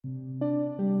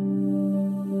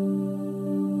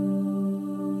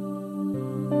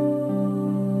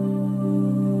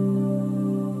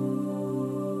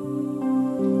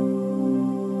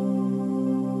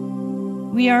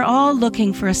We are all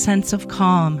looking for a sense of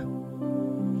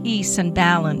calm, peace, and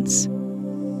balance,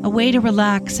 a way to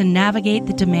relax and navigate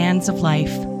the demands of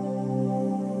life.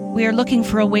 We are looking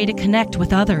for a way to connect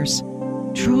with others,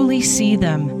 truly see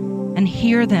them and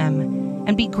hear them,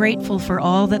 and be grateful for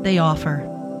all that they offer.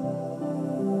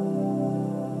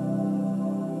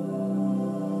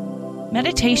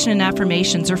 Meditation and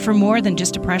affirmations are for more than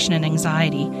just depression and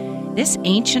anxiety. This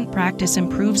ancient practice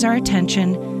improves our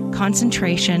attention,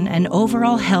 concentration, and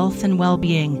overall health and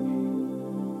well-being.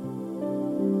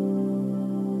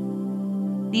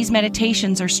 These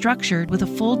meditations are structured with a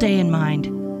full day in mind.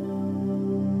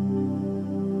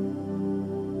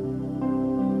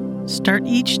 Start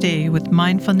each day with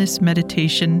mindfulness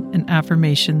meditation and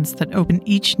affirmations that open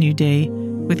each new day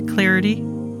with clarity,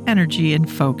 energy,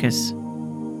 and focus.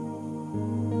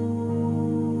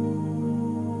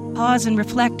 Pause and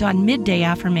reflect on midday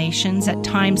affirmations at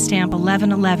timestamp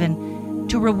 11:11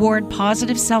 to reward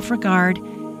positive self-regard,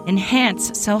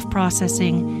 enhance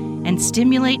self-processing, and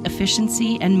stimulate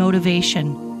efficiency and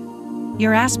motivation.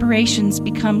 Your aspirations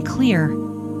become clear,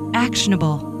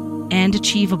 actionable, and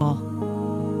achievable.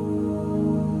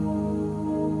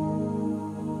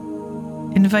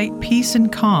 Invite peace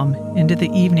and calm into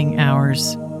the evening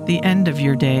hours, the end of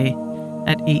your day,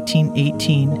 at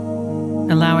 1818,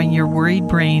 allowing your worried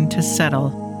brain to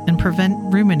settle and prevent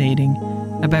ruminating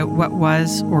about what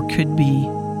was or could be.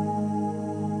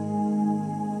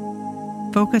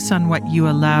 Focus on what you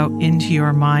allow into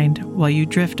your mind while you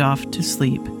drift off to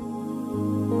sleep.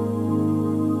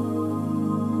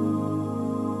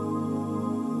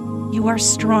 You are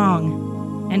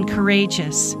strong and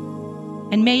courageous,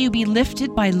 and may you be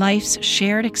lifted by life's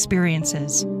shared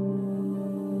experiences.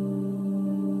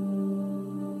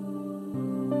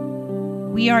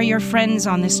 We are your friends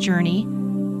on this journey,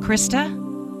 Krista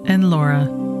and Laura.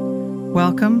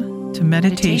 Welcome to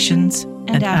Meditations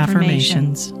and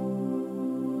Affirmations.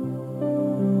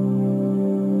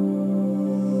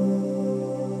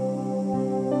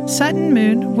 Sutton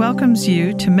Moon welcomes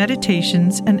you to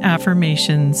Meditations and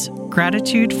Affirmations,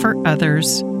 Gratitude for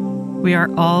Others. We are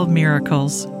all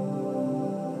miracles.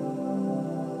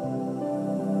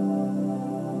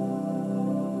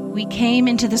 We came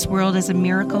into this world as a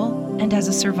miracle and as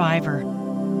a survivor,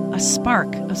 a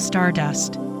spark of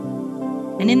stardust.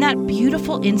 And in that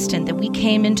beautiful instant that we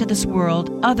came into this world,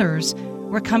 others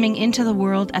were coming into the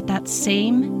world at that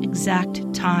same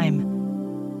exact time.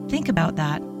 Think about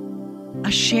that.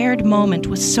 A shared moment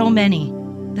with so many,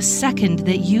 the second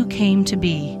that you came to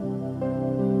be.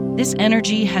 This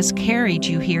energy has carried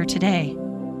you here today.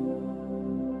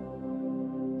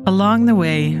 Along the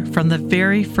way, from the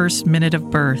very first minute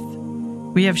of birth,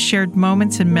 we have shared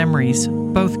moments and memories,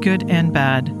 both good and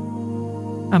bad.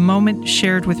 A moment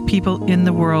shared with people in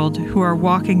the world who are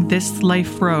walking this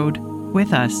life road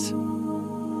with us.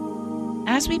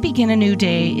 As we begin a new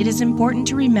day, it is important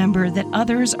to remember that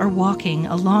others are walking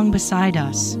along beside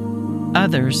us.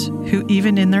 Others who,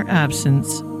 even in their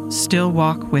absence, still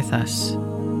walk with us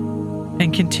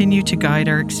and continue to guide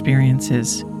our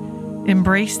experiences.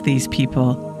 Embrace these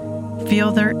people.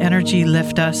 Feel their energy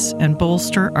lift us and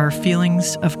bolster our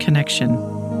feelings of connection.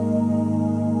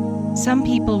 Some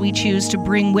people we choose to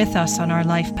bring with us on our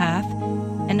life path,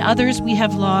 and others we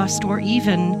have lost or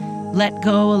even let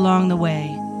go along the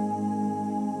way.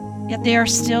 Yet they are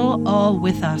still all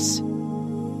with us.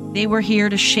 They were here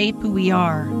to shape who we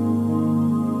are.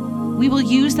 We will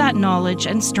use that knowledge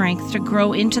and strength to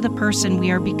grow into the person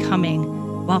we are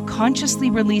becoming, while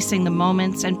consciously releasing the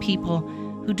moments and people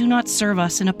who do not serve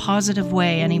us in a positive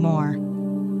way anymore.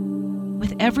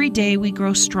 With every day we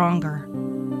grow stronger,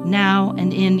 now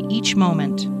and in each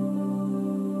moment.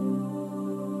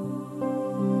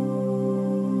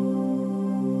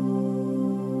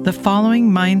 The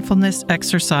following mindfulness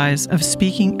exercise of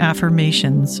speaking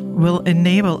affirmations will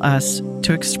enable us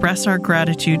to express our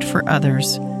gratitude for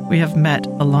others we have met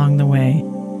along the way.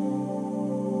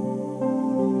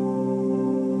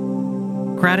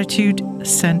 Gratitude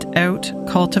sent out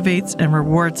cultivates and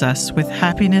rewards us with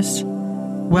happiness,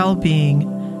 well-being,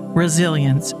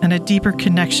 resilience, and a deeper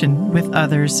connection with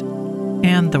others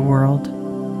and the world.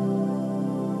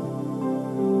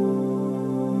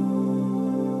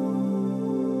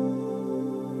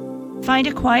 Find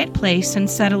a quiet place and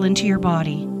settle into your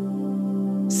body.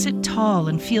 Sit tall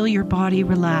and feel your body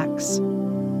relax.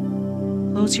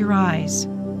 Close your eyes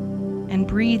and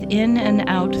breathe in and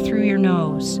out through your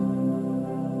nose.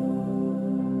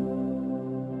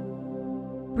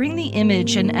 Bring the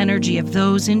image and energy of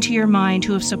those into your mind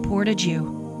who have supported you.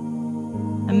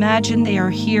 Imagine they are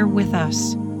here with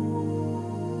us.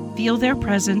 Feel their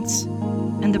presence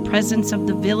and the presence of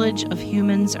the village of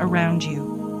humans around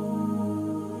you.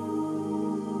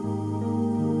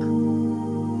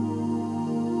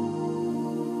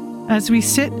 As we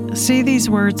sit, say these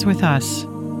words with us.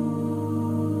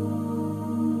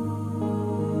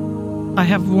 I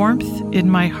have warmth in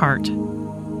my heart.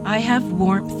 I have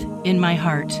warmth in my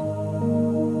heart.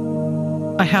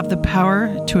 I have the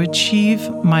power to achieve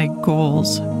my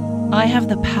goals. I have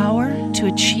the power to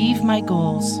achieve my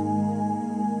goals.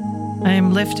 I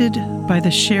am lifted by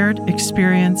the shared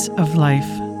experience of life.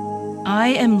 I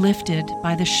am lifted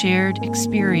by the shared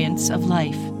experience of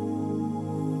life.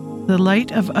 The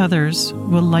light of others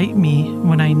will light me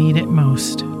when I need it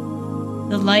most.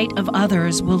 The light of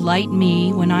others will light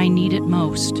me when I need it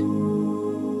most.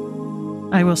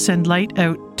 I will send light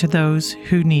out to those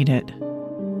who need it.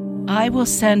 I will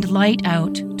send light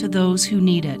out to those who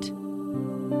need it.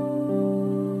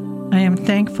 I am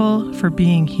thankful for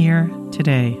being here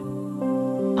today.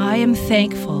 I am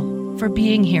thankful for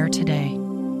being here today.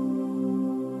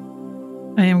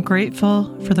 I am grateful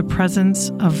for the presence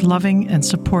of loving and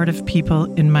supportive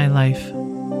people in my life.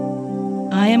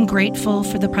 I am grateful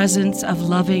for the presence of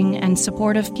loving and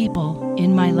supportive people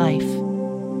in my life.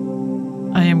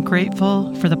 I am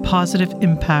grateful for the positive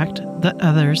impact that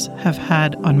others have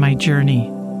had on my journey.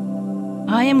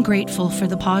 I am grateful for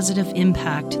the positive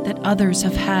impact that others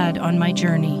have had on my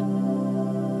journey.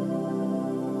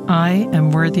 I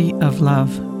am worthy of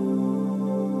love.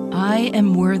 I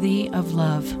am worthy of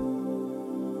love.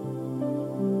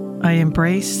 I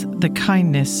embrace the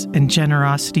kindness and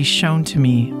generosity shown to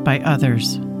me by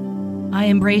others. I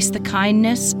embrace the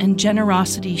kindness and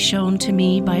generosity shown to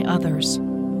me by others.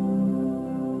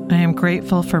 I am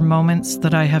grateful for moments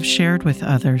that I have shared with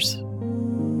others.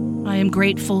 I am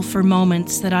grateful for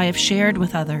moments that I have shared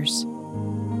with others.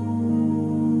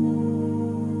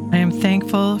 I am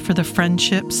thankful for the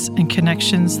friendships and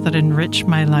connections that enrich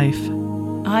my life.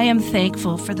 I am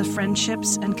thankful for the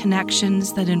friendships and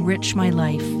connections that enrich my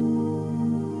life.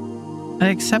 I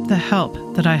accept the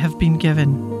help that I have been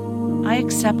given. I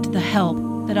accept the help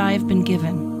that I have been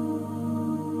given.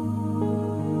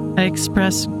 I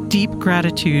express deep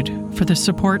gratitude for the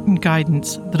support and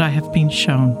guidance that I have been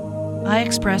shown. I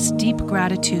express deep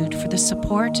gratitude for the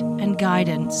support and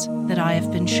guidance that I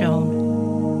have been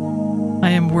shown.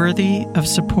 I am worthy of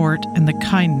support and the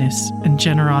kindness and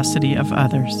generosity of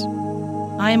others.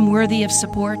 I am worthy of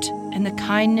support and the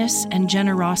kindness and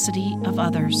generosity of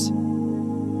others.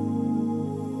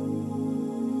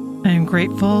 I am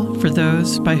grateful for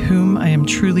those by whom I am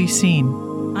truly seen.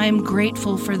 I am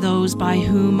grateful for those by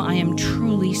whom I am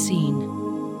truly seen.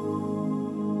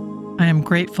 I am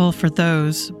grateful for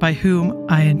those by whom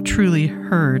I am truly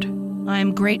heard. I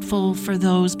am grateful for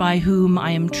those by whom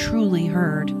I am truly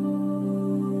heard.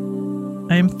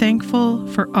 I am thankful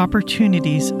for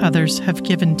opportunities others have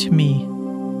given to me.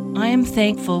 I am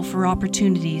thankful for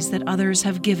opportunities that others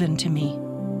have given to me.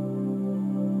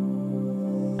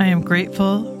 I am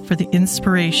grateful for the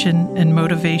inspiration and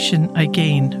motivation I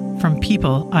gain from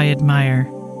people I admire.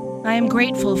 I am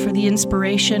grateful for the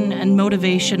inspiration and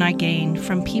motivation I gain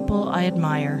from people I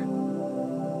admire.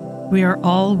 We are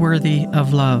all worthy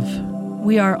of love.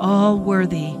 We are all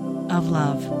worthy of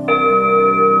love.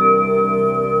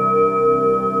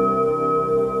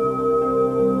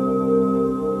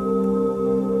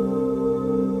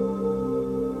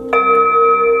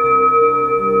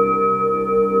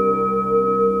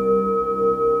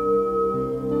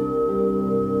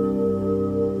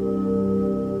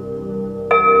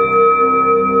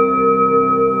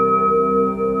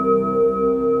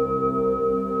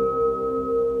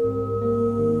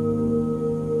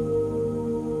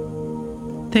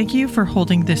 Thank you for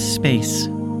holding this space.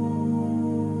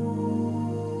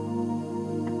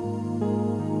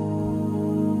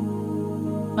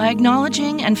 By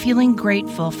acknowledging and feeling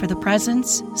grateful for the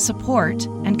presence, support,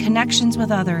 and connections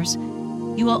with others,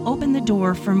 you will open the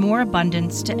door for more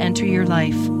abundance to enter your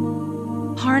life.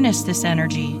 Harness this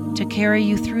energy to carry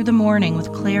you through the morning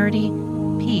with clarity,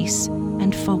 peace,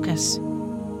 and focus.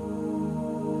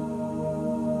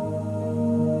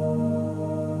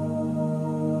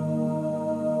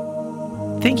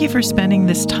 Thank you for spending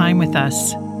this time with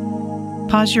us.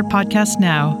 Pause your podcast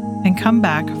now and come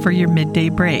back for your midday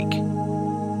break.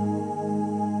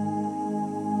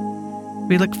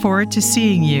 We look forward to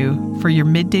seeing you for your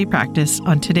midday practice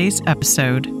on today's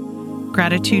episode,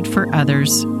 Gratitude for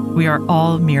Others. We are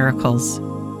all miracles.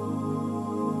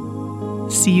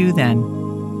 See you then.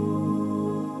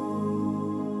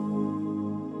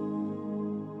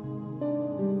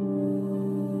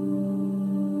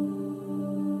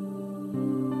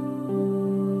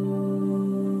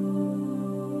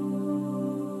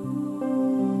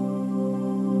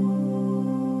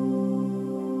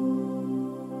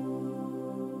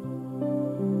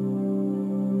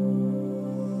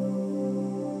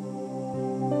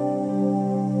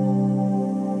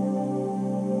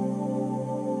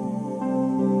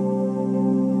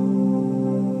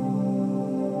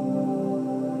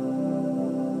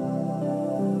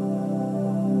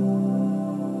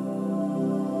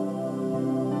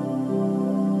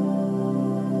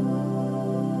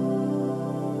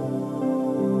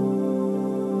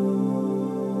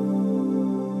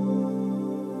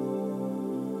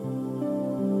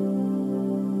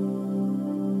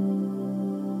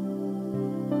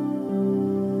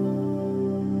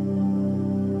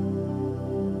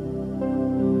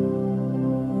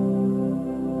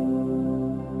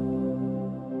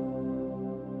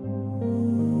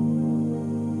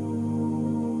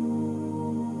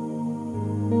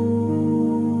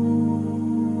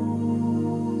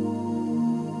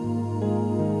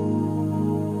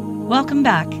 Welcome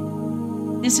back.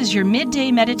 This is your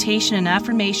midday meditation and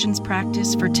affirmations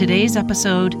practice for today's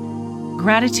episode,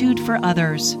 Gratitude for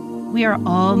Others. We are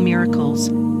all miracles.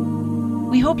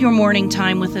 We hope your morning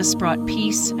time with us brought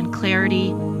peace and clarity,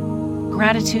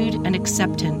 gratitude and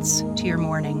acceptance to your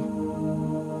morning.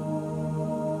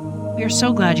 We are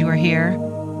so glad you are here.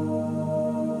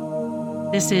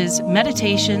 This is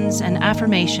Meditations and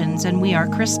Affirmations, and we are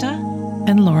Krista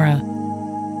and Laura.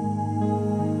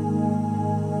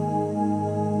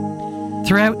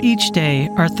 Throughout each day,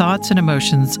 our thoughts and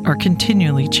emotions are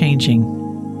continually changing.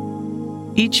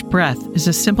 Each breath is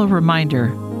a simple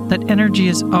reminder that energy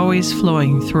is always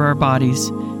flowing through our bodies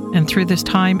and through this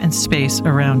time and space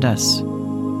around us.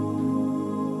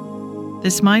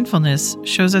 This mindfulness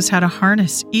shows us how to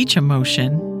harness each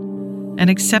emotion and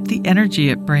accept the energy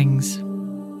it brings.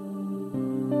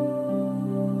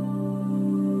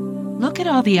 Look at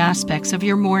all the aspects of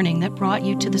your morning that brought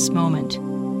you to this moment.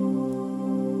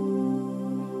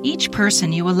 Each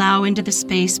person you allow into the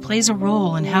space plays a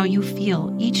role in how you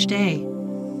feel each day.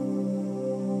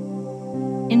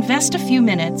 Invest a few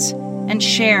minutes and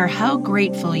share how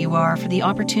grateful you are for the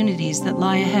opportunities that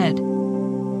lie ahead.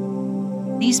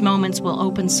 These moments will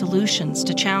open solutions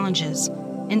to challenges,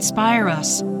 inspire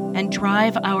us, and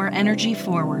drive our energy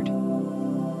forward.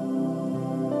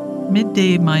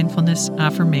 Midday mindfulness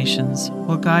affirmations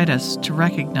will guide us to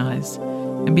recognize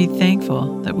and be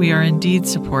thankful that we are indeed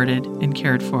supported and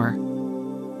cared for.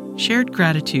 Shared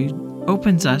gratitude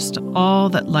opens us to all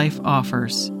that life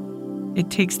offers. It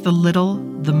takes the little,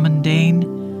 the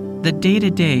mundane, the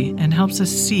day-to-day, and helps us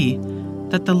see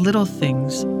that the little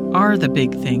things are the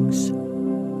big things,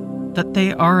 that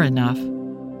they are enough,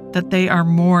 that they are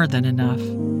more than enough,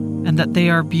 and that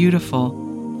they are beautiful,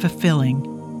 fulfilling,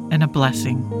 and a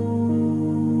blessing.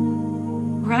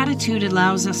 Gratitude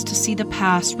allows us to see the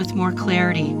past with more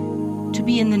clarity, to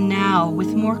be in the now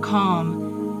with more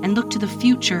calm, and look to the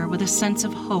future with a sense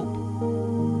of hope.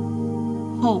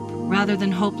 Hope rather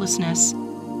than hopelessness,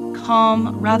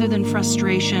 calm rather than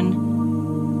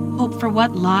frustration, hope for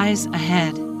what lies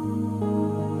ahead.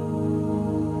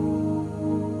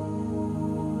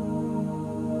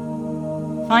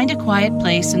 Find a quiet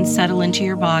place and settle into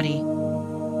your body.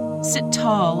 Sit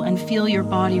tall and feel your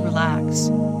body relax.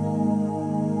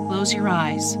 Close your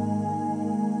eyes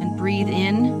and breathe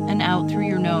in and out through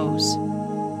your nose.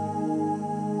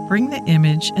 Bring the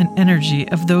image and energy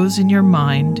of those in your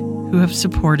mind who have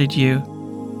supported you.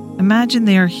 Imagine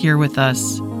they are here with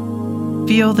us.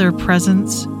 Feel their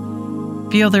presence,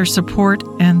 feel their support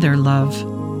and their love.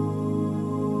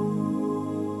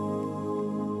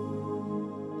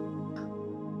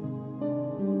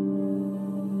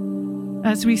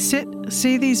 As we sit,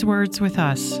 say these words with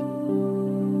us.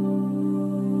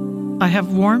 I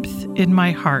have warmth in my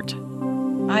heart.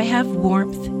 I have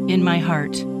warmth in my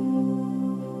heart.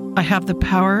 I have the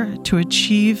power to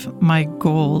achieve my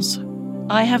goals.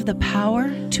 I have the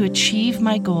power to achieve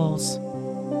my goals.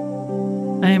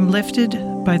 I am lifted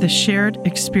by the shared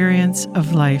experience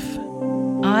of life.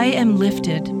 I am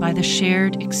lifted by the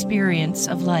shared experience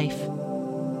of life.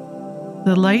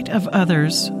 The light of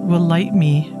others will light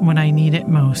me when I need it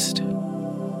most.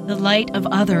 The light of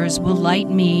others will light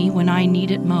me when I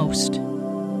need it most.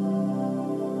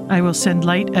 I will send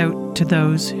light out to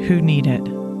those who need it.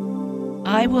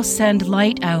 I will send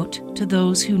light out to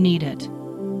those who need it.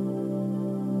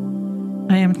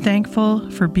 I am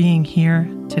thankful for being here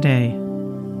today.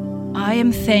 I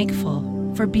am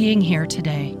thankful for being here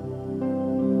today.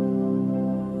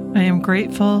 I am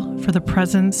grateful for the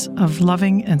presence of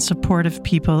loving and supportive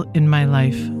people in my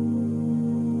life.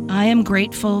 I am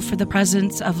grateful for the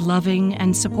presence of loving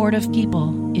and supportive people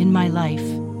in my life.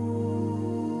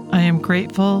 I am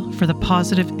grateful for the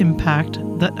positive impact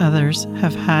that others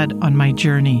have had on my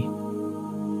journey.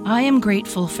 I am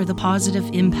grateful for the positive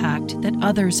impact that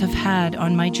others have had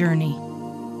on my journey.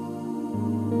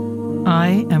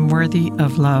 I am worthy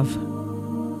of love.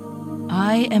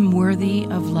 I am worthy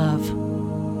of love.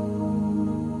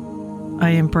 I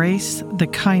embrace the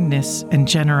kindness and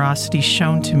generosity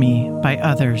shown to me by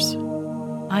others.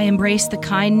 I embrace the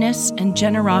kindness and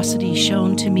generosity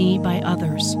shown to me by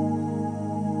others.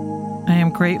 I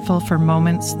am grateful for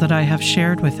moments that I have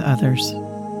shared with others.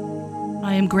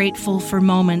 I am grateful for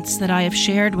moments that I have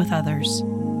shared with others.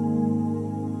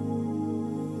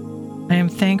 I am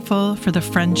thankful for the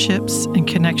friendships and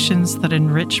connections that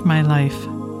enrich my life.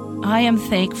 I am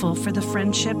thankful for the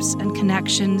friendships and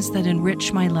connections that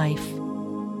enrich my life.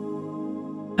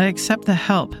 I accept the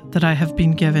help that I have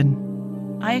been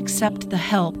given. I accept the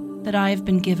help that I have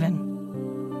been given.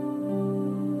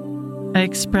 I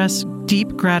express deep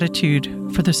gratitude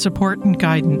for the support and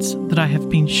guidance that I have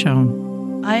been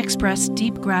shown. I express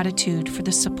deep gratitude for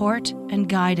the support and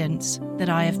guidance that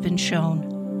I have been shown.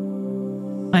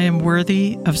 I am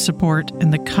worthy of support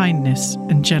and the kindness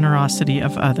and generosity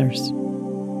of others.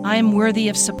 I am worthy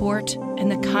of support and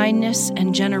the kindness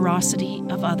and generosity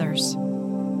of others.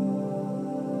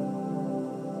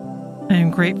 I am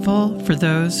grateful for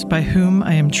those by whom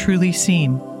I am truly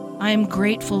seen. I am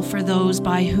grateful for those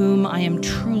by whom I am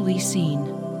truly seen.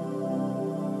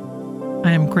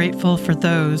 I am grateful for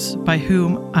those by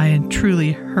whom I am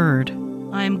truly heard.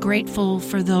 I am grateful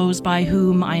for those by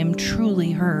whom I am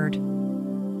truly heard.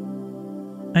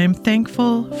 I am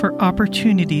thankful for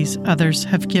opportunities others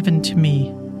have given to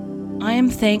me. I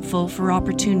am thankful for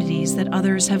opportunities that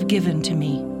others have given to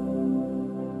me.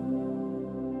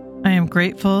 I am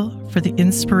grateful for the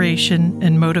inspiration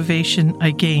and motivation I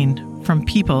gain from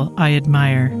people I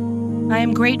admire. I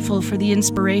am grateful for the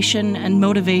inspiration and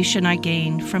motivation I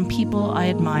gain from people I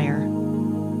admire.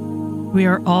 We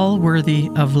are all worthy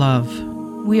of love.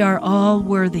 We are all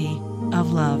worthy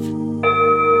of love.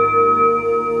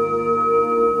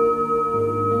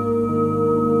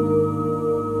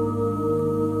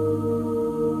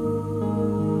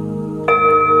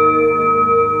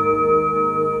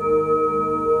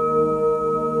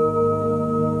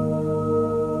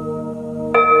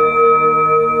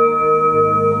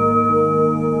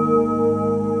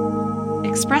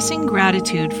 Expressing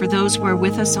gratitude for those who are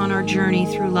with us on our journey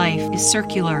through life is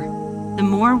circular. The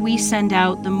more we send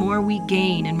out, the more we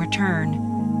gain in return.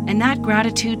 And that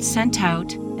gratitude sent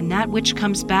out, and that which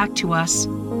comes back to us,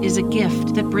 is a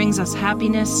gift that brings us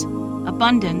happiness,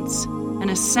 abundance, and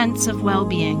a sense of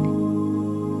well-being.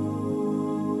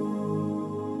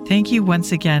 Thank you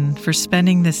once again for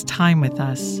spending this time with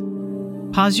us.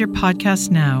 Pause your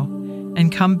podcast now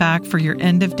and come back for your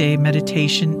end-of-day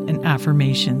meditation and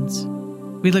affirmations.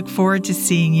 We look forward to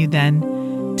seeing you then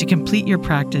to complete your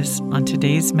practice on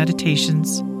today's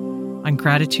meditations on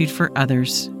gratitude for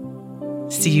others.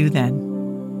 See you then.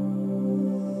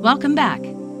 Welcome back.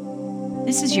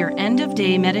 This is your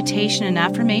end-of-day meditation and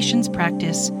affirmations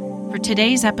practice for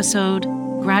today's episode,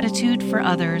 Gratitude for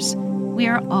Others. We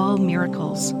are all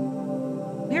miracles.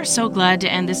 We are so glad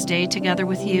to end this day together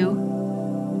with you.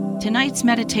 Tonight's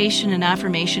meditation and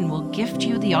affirmation will gift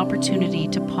you the opportunity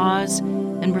to pause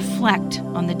and reflect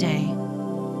on the day.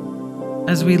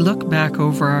 As we look back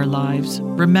over our lives,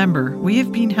 remember we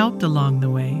have been helped along the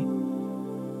way.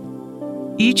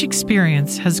 Each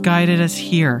experience has guided us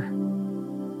here.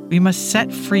 We must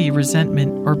set free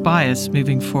resentment or bias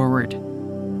moving forward.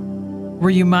 Were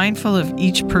you mindful of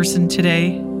each person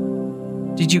today?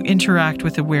 Did you interact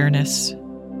with awareness?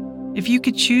 If you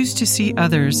could choose to see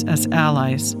others as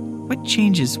allies, what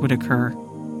changes would occur?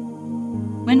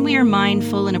 When we are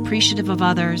mindful and appreciative of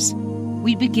others,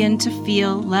 we begin to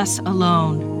feel less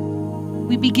alone.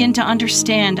 We begin to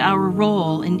understand our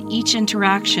role in each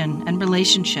interaction and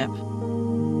relationship.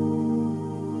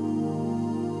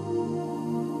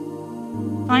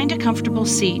 Find a comfortable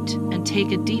seat and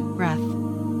take a deep breath.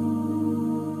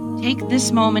 Take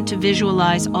this moment to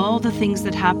visualize all the things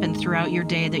that happened throughout your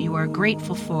day that you are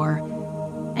grateful for,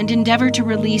 and endeavor to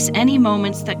release any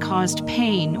moments that caused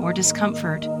pain or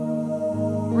discomfort.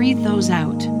 Breathe those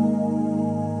out.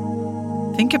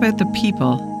 Think about the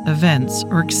people, events,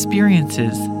 or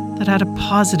experiences that had a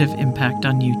positive impact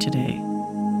on you today.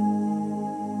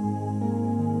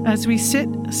 As we sit,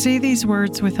 say these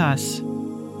words with us.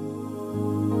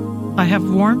 I have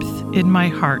warmth in my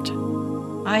heart.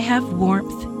 I have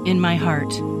warmth in my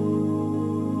heart.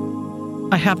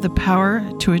 I have the power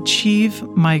to achieve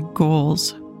my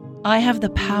goals. I have the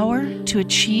power to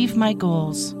achieve my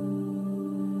goals.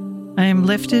 I am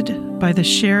lifted by the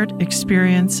shared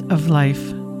experience of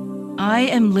life. I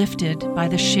am lifted by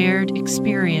the shared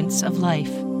experience of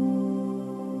life.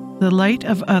 The light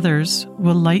of others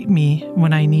will light me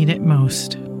when I need it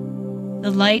most.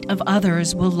 The light of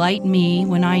others will light me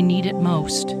when I need it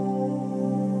most.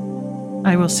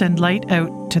 I will send light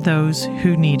out to those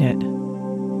who need it.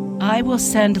 I will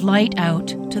send light out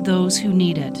to those who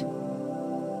need it.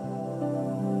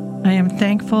 I am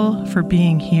thankful for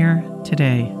being here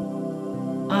today.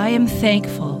 I am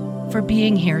thankful for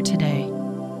being here today.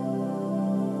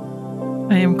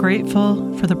 I am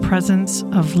grateful for the presence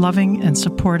of loving and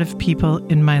supportive people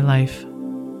in my life.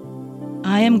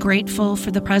 I am grateful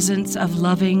for the presence of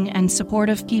loving and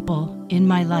supportive people in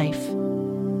my life.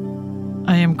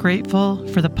 I am grateful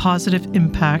for the positive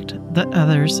impact that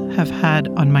others have had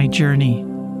on my journey.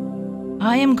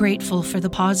 I am grateful for the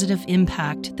positive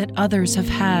impact that others have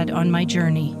had on my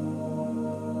journey.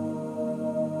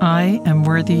 I am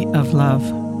worthy of love.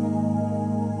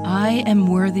 I am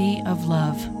worthy of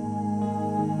love.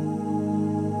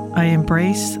 I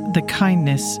embrace the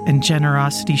kindness and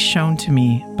generosity shown to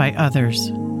me by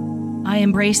others. I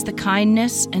embrace the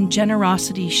kindness and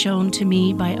generosity shown to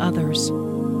me by others.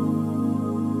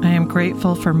 I am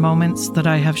grateful for moments that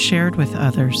I have shared with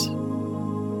others.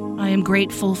 I am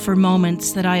grateful for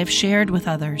moments that I have shared with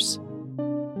others.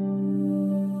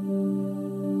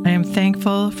 I am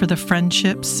thankful for the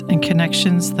friendships and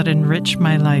connections that enrich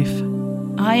my life.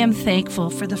 I am thankful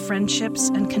for the friendships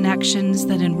and connections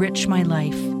that enrich my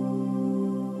life.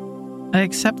 I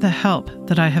accept the help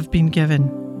that I have been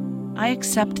given. I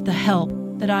accept the help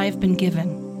that I have been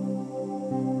given.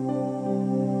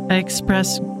 I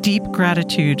express deep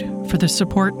gratitude for the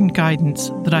support and guidance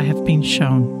that I have been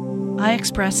shown. I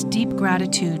express deep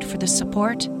gratitude for the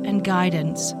support and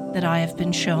guidance that I have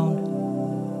been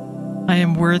shown. I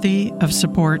am worthy of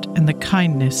support and the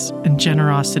kindness and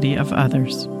generosity of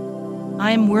others.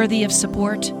 I am worthy of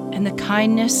support and the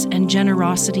kindness and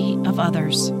generosity of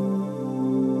others.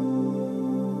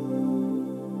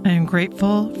 I am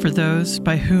grateful for those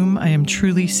by whom I am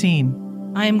truly seen.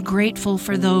 I am grateful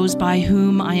for those by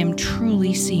whom I am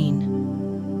truly seen.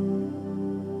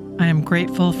 I am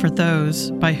grateful for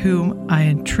those by whom I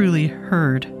am truly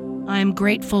heard. I am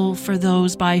grateful for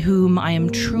those by whom I am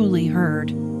truly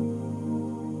heard.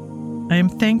 I am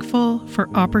thankful for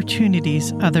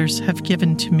opportunities others have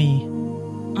given to me.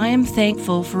 I am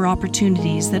thankful for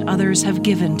opportunities that others have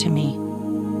given to me.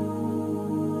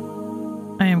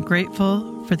 I am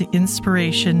grateful for the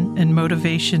inspiration and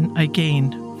motivation I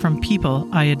gain from people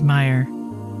I admire.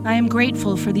 I am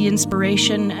grateful for the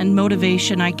inspiration and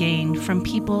motivation I gain from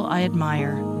people I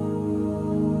admire.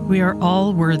 We are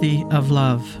all worthy of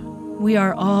love. We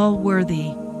are all worthy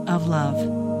of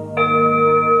love.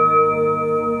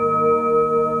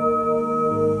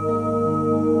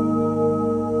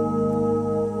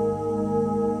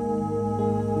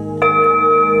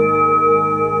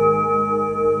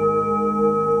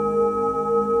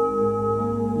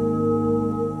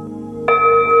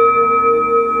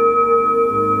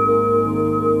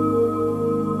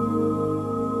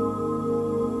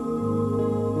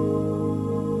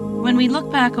 When we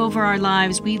look back over our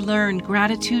lives, we learn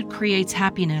gratitude creates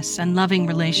happiness and loving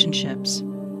relationships.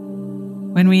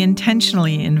 When we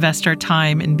intentionally invest our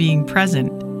time in being present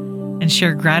and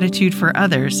share gratitude for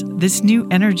others, this new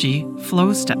energy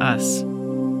flows to us.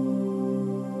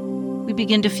 We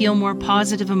begin to feel more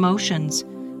positive emotions,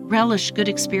 relish good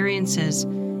experiences,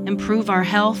 improve our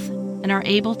health, and are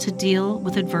able to deal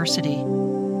with adversity.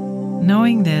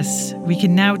 Knowing this, we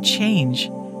can now change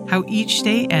how each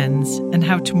day ends and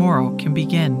how tomorrow can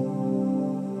begin.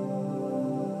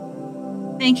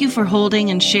 Thank you for holding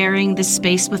and sharing this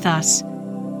space with us.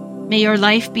 May your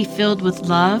life be filled with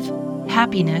love,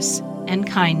 happiness, and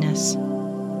kindness.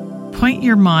 Point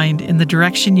your mind in the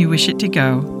direction you wish it to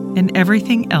go, and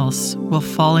everything else will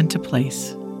fall into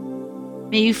place.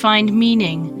 May you find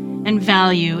meaning and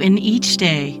value in each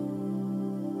day.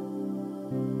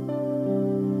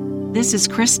 This is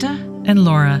Krista and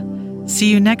Laura.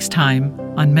 See you next time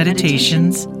on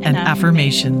Meditations and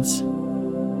Affirmations.